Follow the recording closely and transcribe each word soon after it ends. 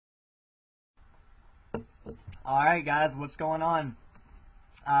Alright guys, what's going on?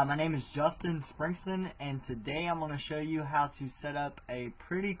 My name is Justin Springston, and today I'm going to show you how to set up a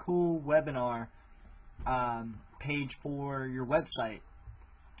pretty cool webinar page for your website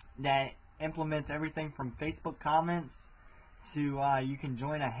that implements everything from Facebook comments to you can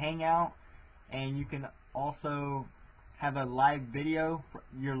join a hangout, and you can also have a live video,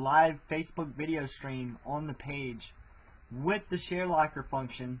 your live Facebook video stream on the page with the share locker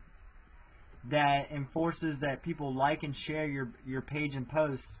function that enforces that people like and share your page and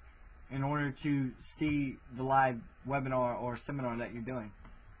post in order to see the live webinar or seminar that you're doing.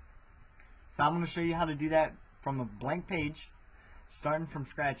 So I'm going to show you how to do that from a blank page, starting from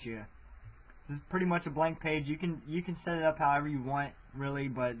scratch here. This is pretty much a blank page. You can set it up however you want, really,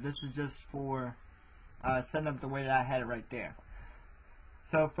 but this is just for setting up the way that I had it right there.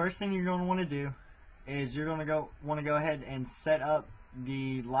 So first thing you're going to want to do is you're going to want to go ahead and set up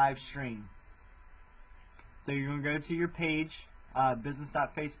the live stream. So you're going to go to your page,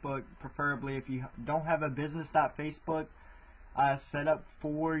 business.facebook, preferably. If you don't have a business.facebook set up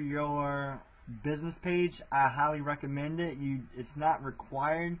for your business page, I highly recommend it. It's not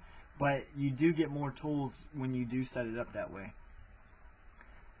required, but you do get more tools when you do set it up that way.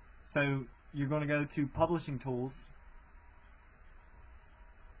 So you're going to go to Publishing Tools.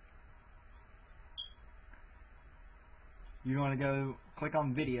 You're going to go click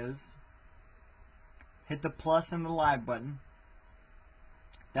on Videos. Hit the plus and the live button.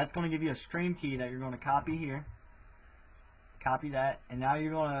 That's going to give you a stream key that you're going to copy here. Copy that, and now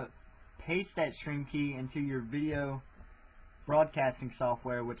you're going to paste that stream key into your video broadcasting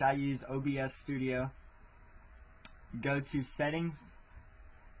software, which I use OBS Studio. Go to Settings,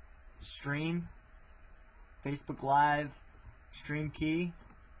 Stream, Facebook Live, Stream Key.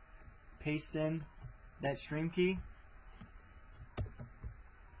 Paste in that stream key.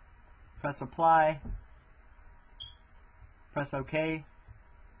 Press Apply. Press OK.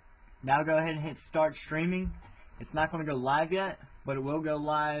 Now go ahead and hit Start Streaming. It's not going to go live yet, but it will go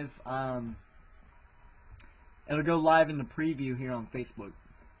live. It'll go live in the preview here on Facebook.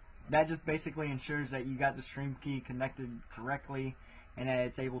 That just basically ensures that you got the stream key connected correctly and that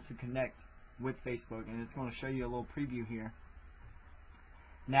it's able to connect with Facebook. And it's going to show you a little preview here.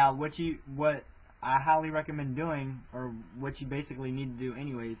 Now, what I highly recommend doing, or what you basically need to do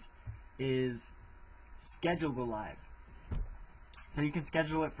anyways, is schedule the live. So you can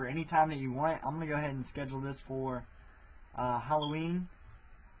schedule it for any time that you want. I'm going to go ahead and schedule this for Halloween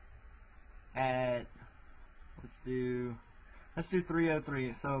at, let's do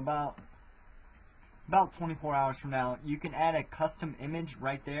 3:03. So about 24 hours from now. You can add a custom image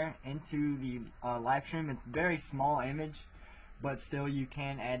right there into the live stream. It's a very small image, but still you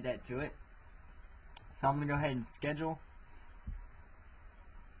can add that to it. So I'm going to go ahead and schedule.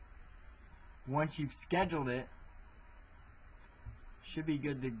 Once you've scheduled it, should be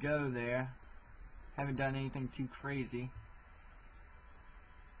good to go there. Haven't done anything too crazy.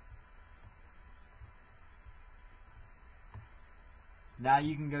 Now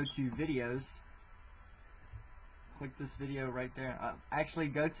you can go to Videos. Click this video right there. Actually,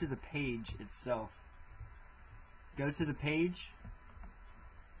 go to the page itself. Go to the page.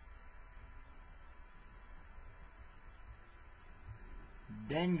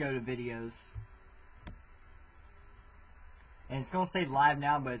 Then go to Videos. And it's going to say live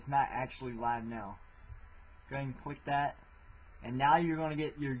now, but it's not actually live now. Go ahead and click that. And now you're going to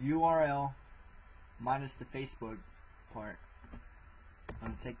get your URL minus the Facebook part. I'm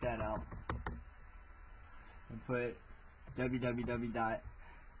going to take that out. And put www.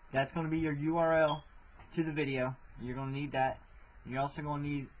 That's going to be your URL to the video. You're going to need that. And you're also going to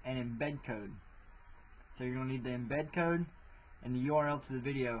need an embed code. So you're going to need the embed code and the URL to the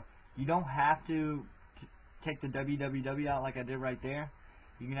video. You don't have to take the www out like I did right there.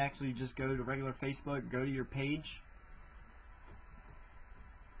 You can actually just go to regular Facebook, go to your page.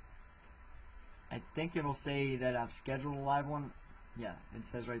 I think it'll say that I've scheduled a live one. Yeah, it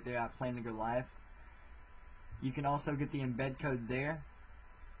says right there I plan to go live. You can also get the embed code there.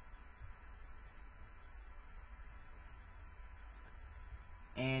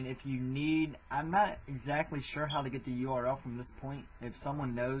 And if you need, I'm not exactly sure how to get the URL from this point. If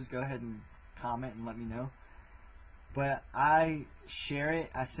someone knows, go ahead and comment and let me know. But I share it,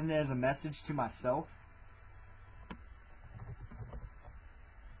 I send it as a message to myself.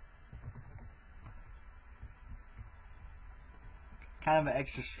 Kind of an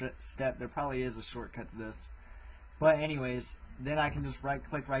extra step. There probably is a shortcut to this. But anyways, then I can just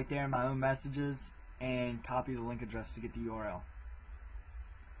click right there in my own messages and copy the link address to get the URL.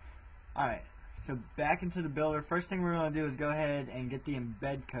 Alright, so back into the builder. First thing we're going to do is go ahead and get the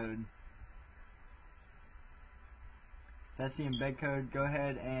embed code. That's the embed code. Go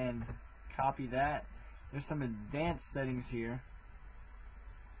ahead and copy that. There's some advanced settings here,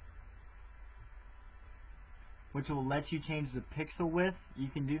 which will let you change the pixel width. You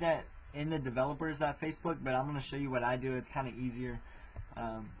can do that in the developers.facebook, but I'm going to show you what I do. It's kind of easier.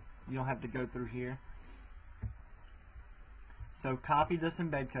 You don't have to go through here. So copy this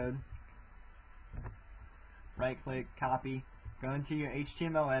embed code. Right click, copy. Go into your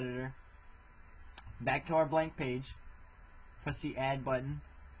HTML editor. Back to our blank page. Press the add button.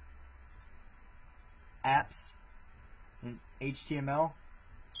 Apps and HTML.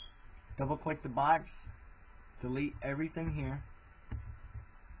 Double click the box. Delete everything here.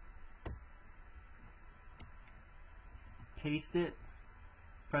 Paste it.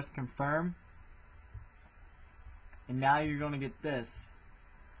 Press confirm. And now you're going to get this.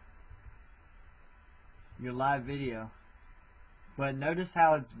 Your live video. But notice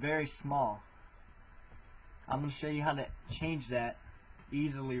how it's very small. I'm going to show you how to change that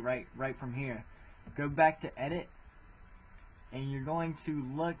easily right from here. Go back to edit, and you're going to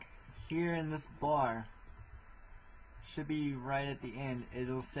look here in this bar. Should be right at the end.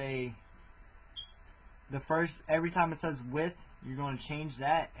 It'll say the first, every time it says width, you're going to change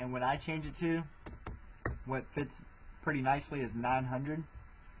that, and what I change it to, what fits pretty nicely, is 900.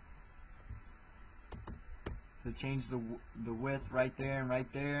 So change the width right there and right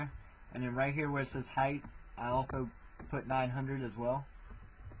there, and then right here where it says height, I also put 900 as well.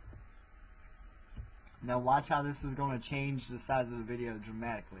 Now watch how this is going to change the size of the video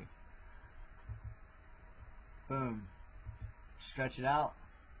dramatically. Boom. Stretch it out.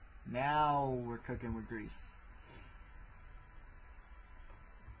 Now we're cooking with grease.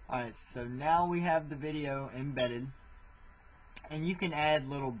 Alright, so now we have the video embedded. And you can add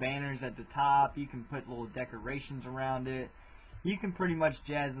little banners at the top. You can put little decorations around it. You can pretty much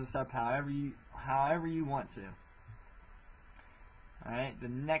jazz this up however you want to. Alright, the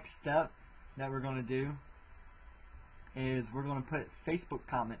next step that we're going to do is we're going to put Facebook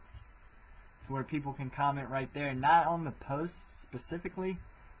comments to where people can comment right there, not on the post specifically,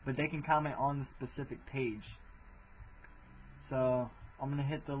 but they can comment on the specific page. So I'm going to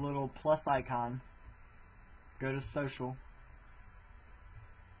hit the little plus icon, go to social,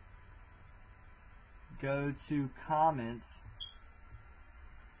 go to comments,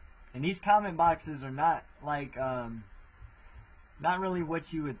 and these comment boxes are not like not really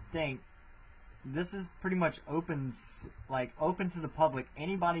what you would think. This is pretty much open to the public.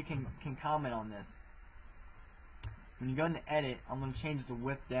 Anybody can comment on this. When you go into edit, I'm going to change the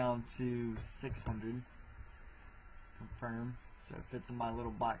width down to 600. Confirm, so it fits in my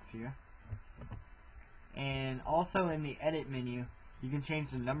little box here. And also in the edit menu, you can change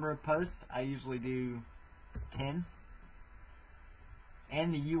the number of posts. I usually do 10.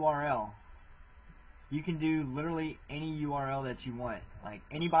 And the URL. You can do literally any URL that you want. Like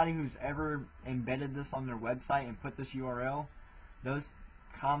anybody who's ever embedded this on their website and put this URL, those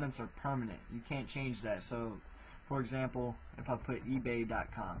comments are permanent. You can't change that. So, for example, if I put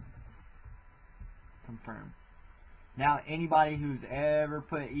ebay.com, confirm. Now, anybody who's ever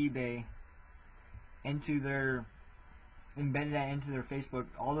put eBay into their, embedded that into their Facebook,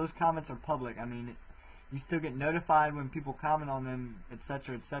 all those comments are public. I mean, you still get notified when people comment on them,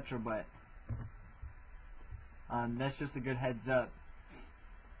 etc., etc., but that's just a good heads up.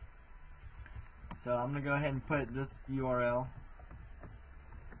 So I'm going to go ahead and put this URL,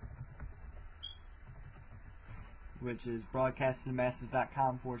 which is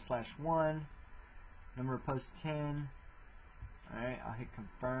broadcastingmasses.com/1, number of posts 10. Alright, I'll hit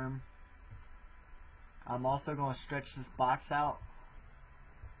confirm. I'm also going to stretch this box out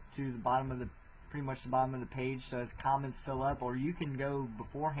to the bottom of the, pretty much the bottom of the page, so as comments fill up, or you can go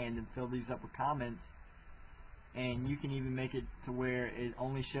beforehand and fill these up with comments. And you can even make it to where it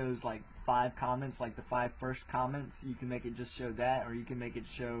only shows like 5 comments, like the 5 first comments. You can make it just show that, or you can make it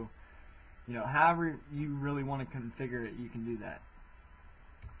show, you know, however you really want to configure it, you can do that.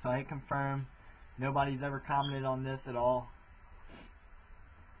 So I hit confirm. Nobody's ever commented on this at all.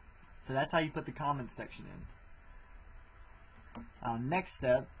 So that's how you put the comment section in. Next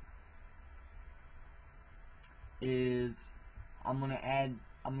step is I'm going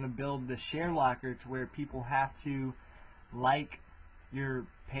to build the share locker to where people have to like your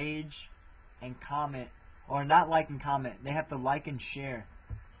page and comment, or not like and comment, they have to like and share.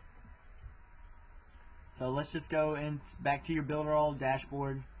 So let's just go in back to your Builderall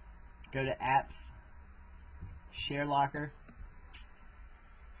dashboard, go to apps, share locker,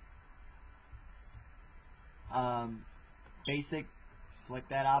 basic, select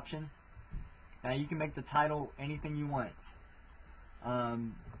that option. Now you can make the title anything you want.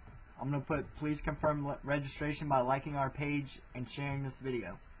 I'm I'm going to put please confirm registration by liking our page and sharing this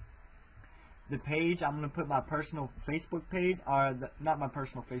video. The page, I'm going to put my personal Facebook page, or not my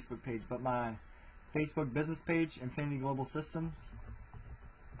personal Facebook page, but my Facebook business page, Infinity Global Systems.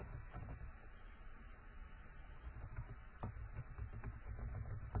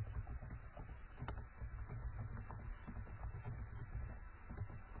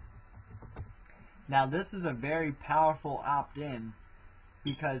 Now this is a very powerful opt-in,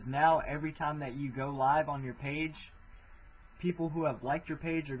 because now every time that you go live on your page, people who have liked your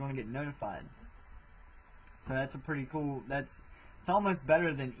page are going to get notified. So that's a pretty cool, it's almost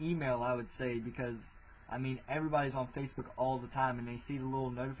better than email, I would say, because I mean everybody's on Facebook all the time and they see the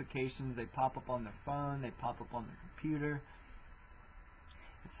little notifications, they pop up on their phone, they pop up on their computer,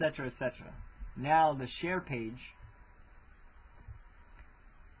 etc., etc. Now the share page,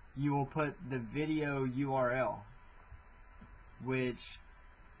 you will put the video URL, which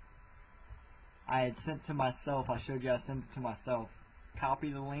I had sent to myself. I showed you I sent it to myself.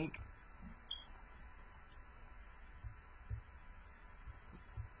 Copy the link,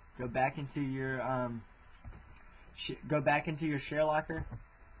 go back into your share locker,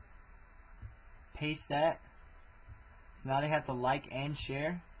 paste that. So now they have to like and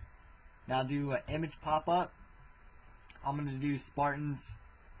share. Now do an image pop-up. I'm going to do Spartans.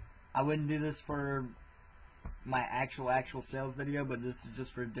 I wouldn't do this for my actual sales video, but this is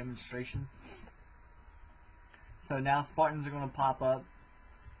just for a demonstration. So now Spartans are going to pop up.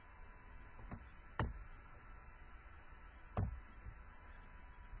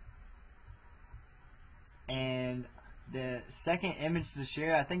 And the second image to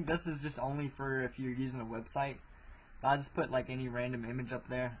share, I think this is just only for if you're using a website. But I'll just put like any random image up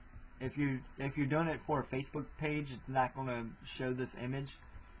there. If you're doing it for a Facebook page, it's not going to show this image.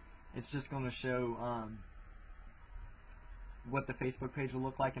 It's just going to show what the Facebook page will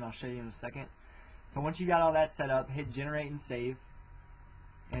look like, and I'll show you in a second. So once you got all that set up, hit generate and save,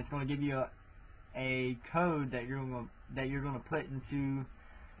 and it's going to give you a code that you're going to put into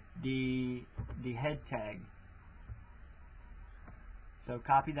the head tag. So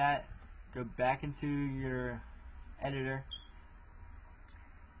copy that, go back into your editor.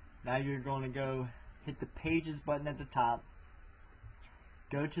 Now you're going to go hit the pages button at the top.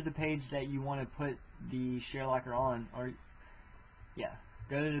 Go to the page that you want to put the share locker on, or yeah,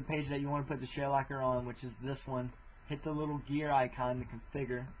 go to the page that you want to put the share locker on, which is this one. Hit the little gear icon to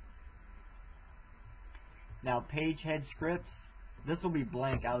configure. Now page head scripts, this will be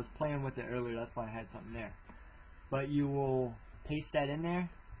blank. I was playing with it earlier, that's why I had something there. But you will paste that in there,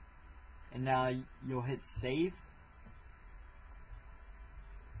 and now you'll hit save.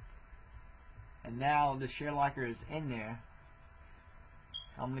 And now the share locker is in there.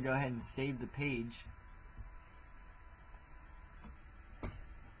 I'm going to go ahead and save the page. It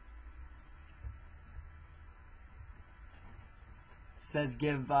says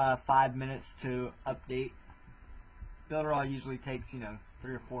give 5 minutes to update. Builderall usually takes 3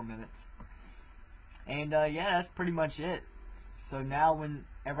 or 4 minutes. And yeah, that's pretty much it. So now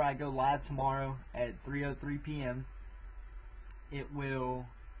whenever I go live tomorrow at 3:03 p.m., it will.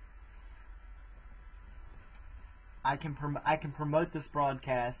 I can promote this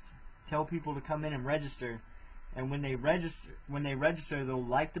broadcast, tell people to come in and register, and when they register, they'll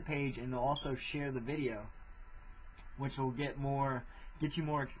like the page and they'll also share the video, which will get you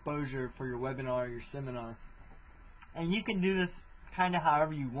more exposure for your webinar or your seminar. And you can do this kind of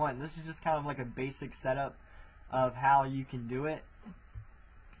however you want. This is just kind of like a basic setup of how you can do it.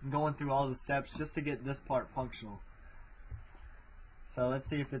 I'm going through all the steps just to get this part functional. So let's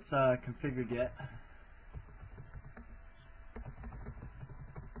see if it's configured yet.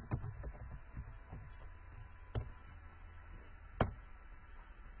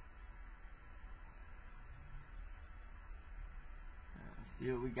 See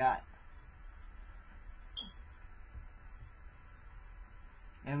what we got.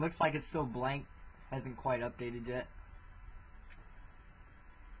 And it looks like it's still blank, hasn't quite updated yet.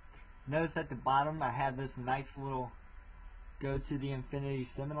 Notice at the bottom I have this nice little go to the Infinity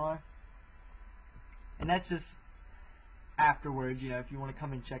seminar, and that's just afterwards, if you want to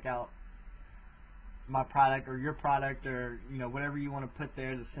come and check out my product or your product, or whatever you want to put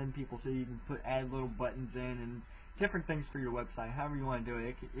there to send people to. You can add little buttons in and different things for your website, however you want to do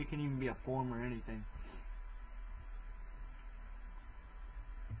it. It can even be a form or anything.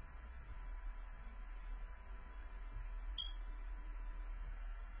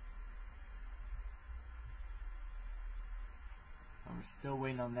 We're still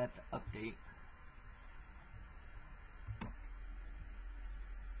waiting on that to update.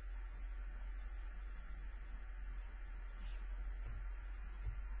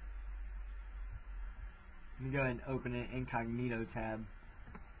 Let me go ahead and open an incognito tab.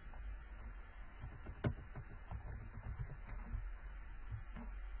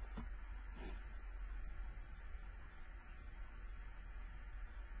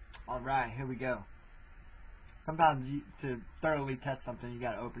 Alright, here we go. Sometimes to thoroughly test something, you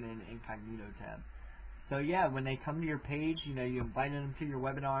gotta open an incognito tab. So yeah, when they come to your page, you invited them to your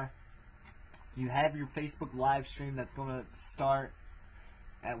webinar. You have your Facebook live stream that's gonna start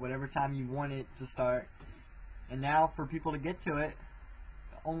at whatever time you want it to start. And now for people to get to it,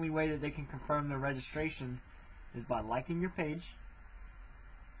 the only way that they can confirm their registration is by liking your page.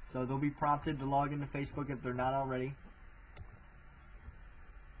 So they'll be prompted to log into Facebook if they're not already.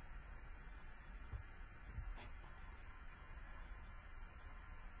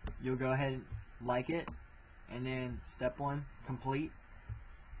 You'll go ahead and like it, and then step 1, complete,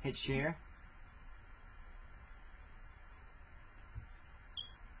 hit share,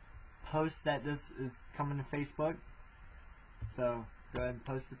 post that this is coming to Facebook, so go ahead and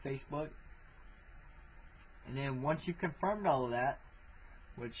post to Facebook, and then once you've confirmed all of that,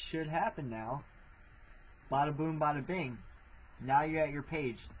 which should happen now, bada boom bada bing, now you're at your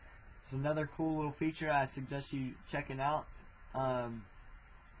page. It's another cool little feature I suggest you checking out.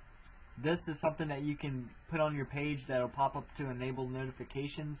 This is something that you can put on your page that'll pop up to enable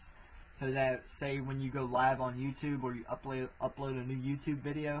notifications, so that say when you go live on YouTube or you upload a new YouTube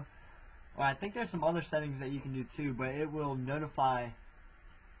video, well, I think there's some other settings that you can do too, but it will notify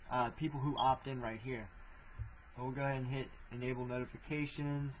people who opt in right here. So we'll go ahead and hit enable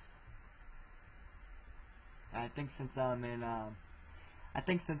notifications. And I think since I'm in an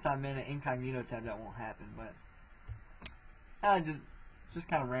incognito tab, that won't happen, but just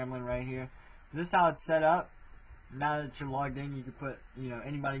kind of rambling right here. This is how it's set up. Now that you're logged in, you can put,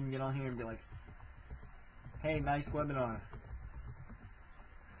 anybody can get on here and be like, hey, nice webinar.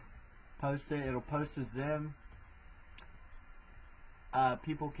 Post it. It'll post as them.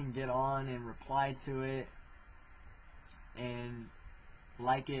 People can get on and reply to it and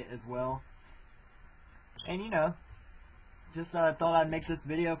like it as well. And just thought I'd make this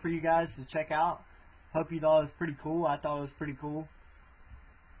video for you guys to check out. Hope you thought it was pretty cool. I thought it was pretty cool.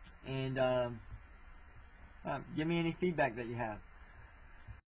 And give me any feedback that you have.